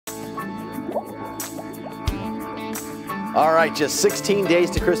All right, just 16 days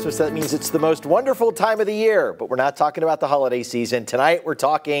to Christmas. That means it's the most wonderful time of the year, but we're not talking about the holiday season. Tonight, we're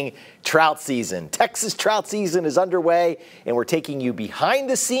talking trout season. Texas trout season is underway, and we're taking you behind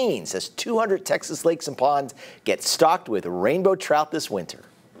the scenes as 200 Texas lakes and ponds get stocked with rainbow trout this winter.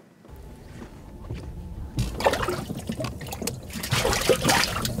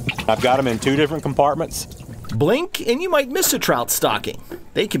 I've got them in 2 different compartments. Blink and you might miss a trout stocking.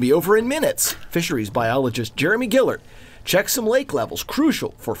 They can be over in minutes. Fisheries biologist Jeremy Gillert checks some lake levels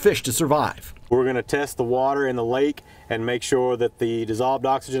crucial for fish to survive. We're going to test the water in the lake and make sure that the dissolved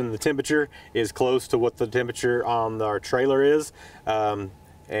oxygen and the temperature is close to what the temperature on our trailer is. And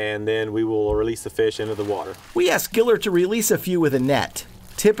then we will release the fish into the water. We asked Gillert to release a few with a net.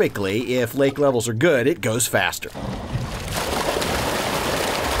 Typically, if lake levels are good, it goes faster.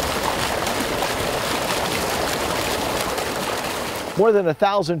 More than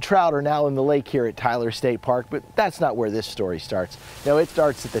 1,000 trout are now in the lake here at Tyler State Park, but that's not where this story starts. No, it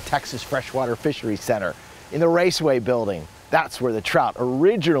starts at the Texas Freshwater Fisheries Center in the Raceway Building. That's where the trout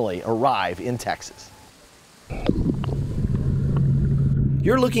originally arrive in Texas.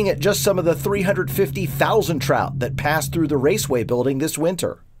 You're looking at just some of the 350,000 trout that passed through the Raceway Building this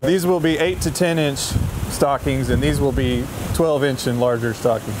winter. These will be 8 to 10 inch stockings, and these will be 12-inch and larger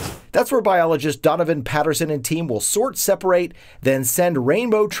stockings. That's where biologist Donovan Patterson and team will sort, separate, then send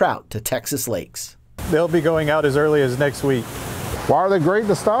rainbow trout to Texas lakes. They'll be going out as early as next week. Why are they great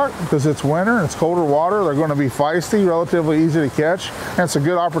to stock? Because it's winter and it's colder water. They're going to be feisty, relatively easy to catch, and it's a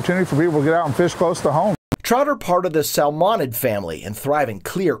good opportunity for people to get out and fish close to home. Trout are part of the salmonid family and thrive in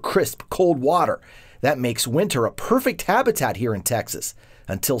clear, crisp, cold water. That makes winter a perfect habitat here in Texas,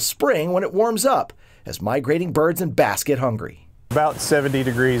 until spring when it warms up, as migrating birds and bass get hungry. About 70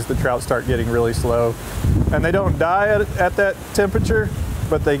 degrees, the trout start getting really slow. And they don't die at that temperature,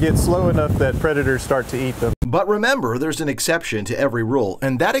 but they get slow enough that predators start to eat them. But remember, there's an exception to every rule,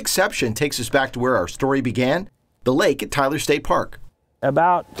 and that exception takes us back to where our story began, the lake at Tyler State Park.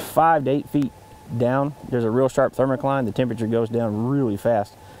 About 5 to 8 feet down, there's a real sharp thermocline. The temperature goes down really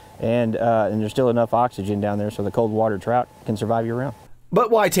fast, and there's still enough oxygen down there so the cold water trout can survive year round. But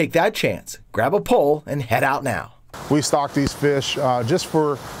why take that chance? Grab a pole and head out now. We stock these fish just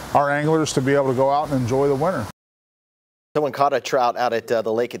for our anglers to be able to go out and enjoy the winter. Someone caught a trout out at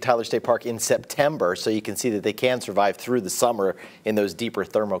the lake at Tyler State Park in September, so you can see that they can survive through the summer in those deeper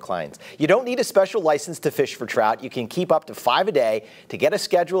thermoclines. You don't need a special license to fish for trout. You can keep up to 5 a day. To get a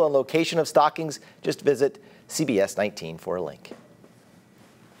schedule and location of stockings, just visit CBS 19 for a link.